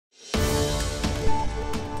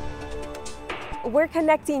we're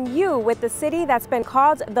connecting you with the city that's been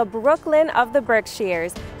called the Brooklyn of the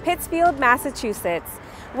Berkshires, Pittsfield, Massachusetts.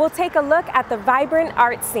 We'll take a look at the vibrant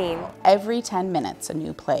art scene. Every 10 minutes, a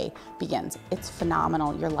new play begins. It's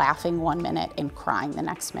phenomenal. You're laughing 1 minute and crying the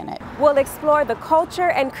next minute. We'll explore the culture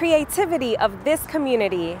and creativity of this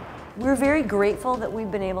community. We're very grateful that we've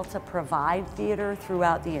been able to provide theater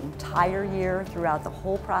throughout the entire year, throughout the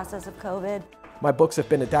whole process of COVID. My books have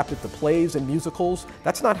been adapted to plays and musicals.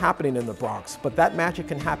 That's not happening in the Bronx, but that magic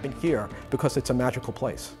can happen here because it's a magical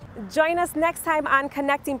place. Join us next time on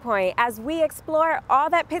Connecting Point as we explore all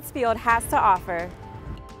that Pittsfield has to offer.